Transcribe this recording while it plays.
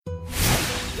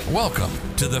Welcome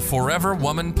to the Forever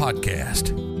Woman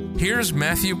Podcast. Here's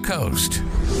Matthew Coast.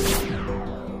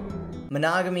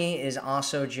 Monogamy is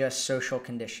also just social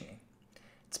conditioning.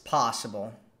 It's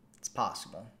possible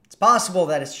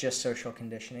that it's just social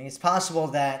conditioning. It's possible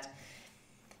that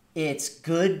it's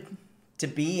good to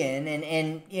be in,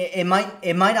 and it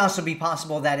might also be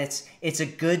possible that it's a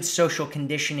good social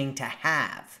conditioning to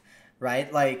have,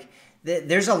 right? Like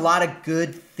there's a lot of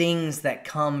good things that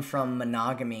come from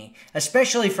monogamy,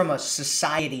 especially from a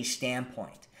society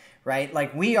standpoint, right?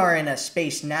 Like we are in a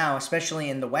space now, especially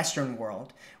in the Western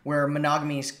world, where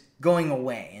monogamy is going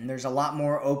away, and there's a lot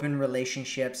more open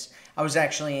relationships. I was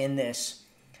actually in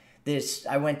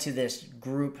I went to this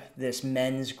group, this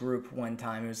men's group one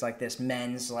time. It was like this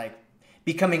men's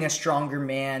becoming a stronger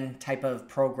man type of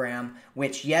program,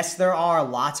 which yes, there are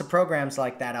lots of programs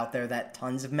like that out there that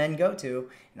tons of men go to.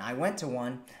 And I went to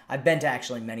one. I've been to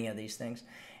actually many of these things.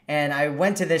 And I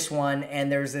went to this one,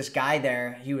 and there was this guy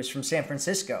there. He was from San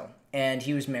Francisco, and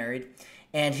he was married.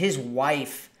 And his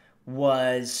wife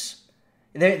was,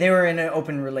 they were in an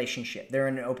open relationship. They were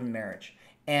in an open marriage.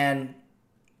 And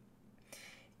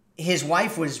his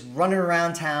wife was running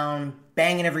around town,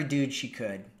 banging every dude she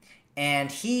could.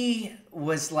 And he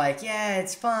was like, yeah,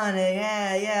 it's fun.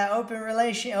 Yeah, open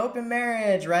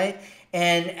marriage, right?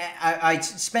 And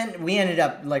we ended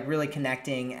up really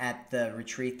connecting at the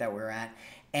retreat that we were at.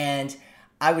 And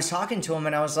I was talking to him,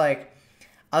 and I was like,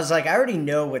 I already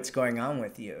know what's going on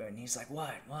with you. And he's like,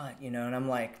 what? And I'm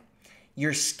like,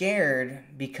 you're scared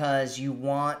because you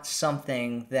want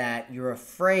something that you're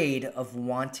afraid of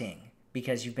wanting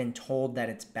because you've been told that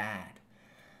it's bad.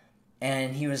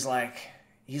 And he's like,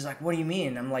 what do you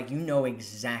mean? I'm like, you know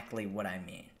exactly what I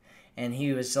mean. And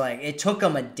he was like, it took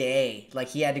him a day. Like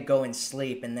he had to go and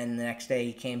sleep. And then the next day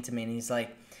he came to me and he's like,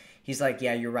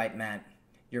 yeah, you're right, Matt.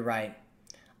 You're right.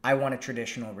 I want a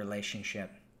traditional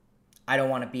relationship. I don't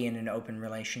want to be in an open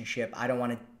relationship. I don't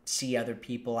want to see other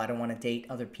people. I don't want to date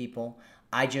other people.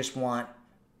 I just want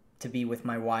to be with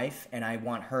my wife, and I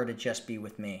want her to just be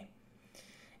with me.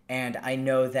 And I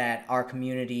know that our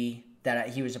community, that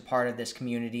he was a part of this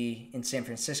community in San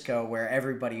Francisco where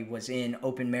everybody was in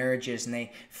open marriages, and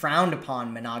they frowned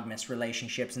upon monogamous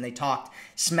relationships, and they talked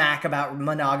smack about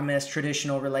monogamous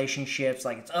traditional relationships.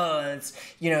 Like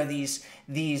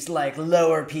these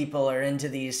lower people are into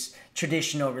these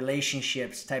traditional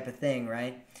relationships type of thing,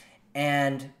 right?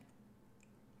 And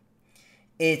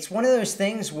it's one of those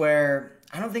things where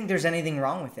I don't think there's anything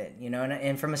wrong with it,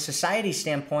 and from a society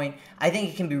standpoint, I think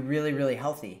it can be really, really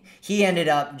healthy. He ended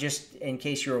up, just in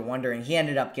case you were wondering, he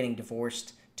ended up getting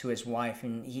divorced to his wife,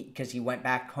 and because he went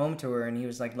back home to her, and he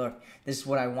was like, look, this is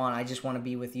what I want. I just want to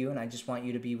be with you, and I just want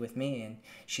you to be with me. And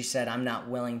she said, I'm not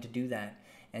willing to do that.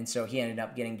 And so he ended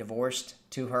up getting divorced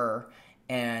to her,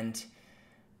 and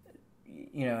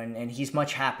and he's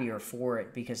much happier for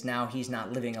it, because now he's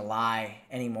not living a lie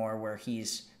anymore where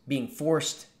he's being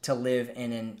forced to live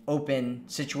in an open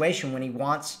situation when he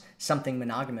wants something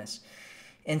monogamous.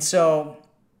 And so,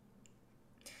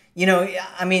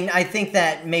 I think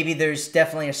that maybe there's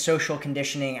definitely a social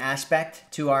conditioning aspect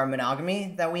to our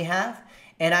monogamy that we have.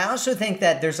 And I also think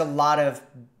that there's a lot of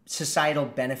societal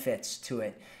benefits to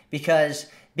it, because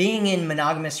being in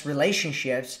monogamous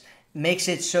relationships makes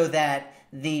it so that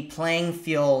the playing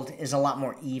field is a lot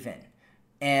more even,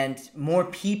 and more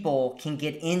people can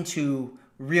get into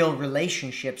real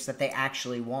relationships that they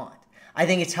actually want. I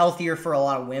think it's healthier for a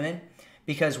lot of women,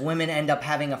 because women end up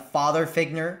having a father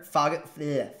figure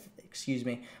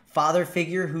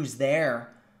who's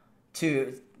there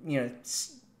to,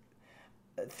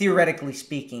 theoretically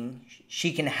speaking,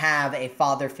 she can have a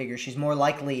father figure. She's more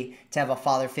likely to have a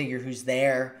father figure who's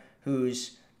there,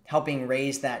 who's helping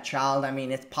raise that child. I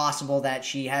mean, it's possible that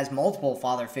she has multiple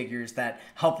father figures that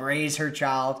help raise her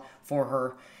child for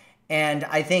her. And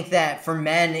I think that for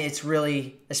men, it's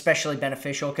really especially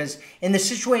beneficial, because in the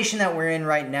situation that we're in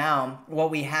right now,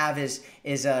 what we have is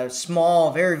a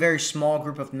small, very, very small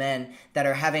group of men that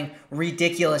are having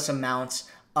ridiculous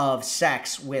amounts of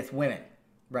sex with women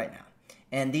right now.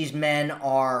 And these men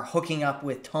are hooking up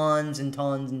with tons and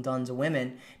tons and tons of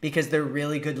women because they're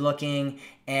really good looking,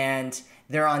 and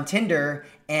they're on Tinder,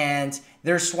 and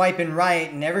they're swiping right,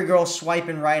 and every girl's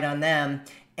swiping right on them.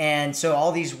 And so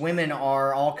all these women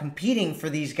are all competing for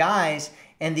these guys,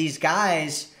 and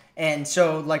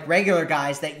so regular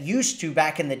guys that used to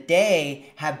back in the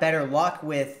day have better luck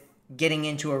with getting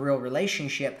into a real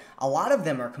relationship, a lot of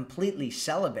them are completely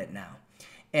celibate now.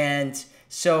 And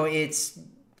so it's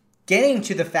getting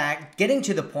to the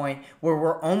point where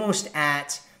we're almost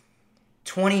at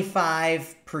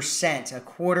 25%, a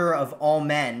quarter of all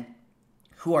men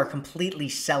who are completely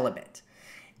celibate.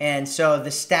 And so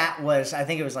the stat was, I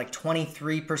think it was like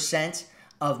 23%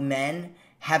 of men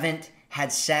haven't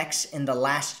had sex in the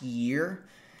last year.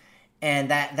 And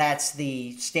that's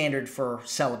the standard for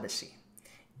celibacy.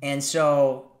 And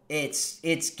so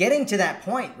it's getting to that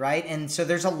point, right? And so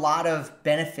there's a lot of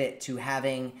benefit to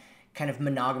having kind of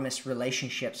monogamous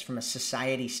relationships from a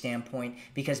society standpoint,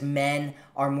 because men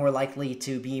are more likely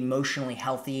to be emotionally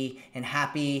healthy and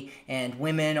happy, and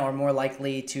women are more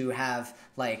likely to have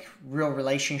like real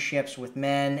relationships with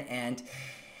men. And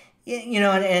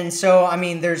and so I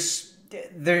mean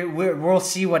we'll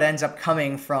see what ends up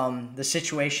coming from the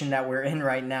situation that we're in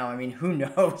right now. I mean, who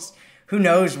knows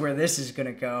where this is going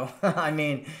to go. I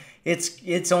mean,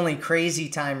 it's only crazy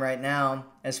time right now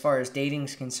as far as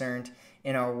dating's concerned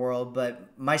in our world. But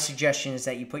my suggestion is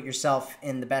that you put yourself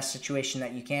in the best situation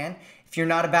that you can. If you're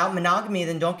not about monogamy,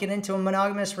 then don't get into a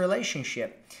monogamous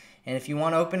relationship. And if you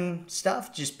want open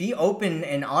stuff, just be open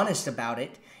and honest about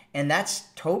it. And that's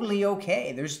totally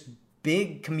okay. There's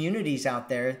big communities out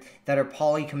there that are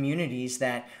poly communities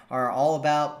that are all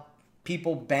about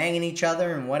people banging each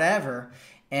other and whatever.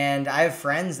 And I have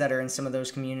friends that are in some of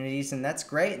those communities, and that's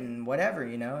great and whatever,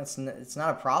 it's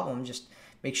not a problem. Just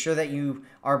make sure that you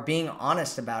are being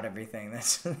honest about everything.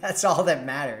 That's all that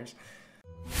matters.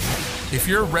 If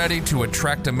you're ready to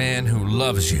attract a man who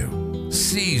loves you,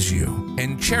 sees you,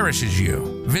 and cherishes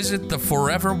you, visit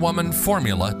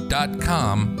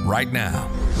theforeverwomanformula.com right now.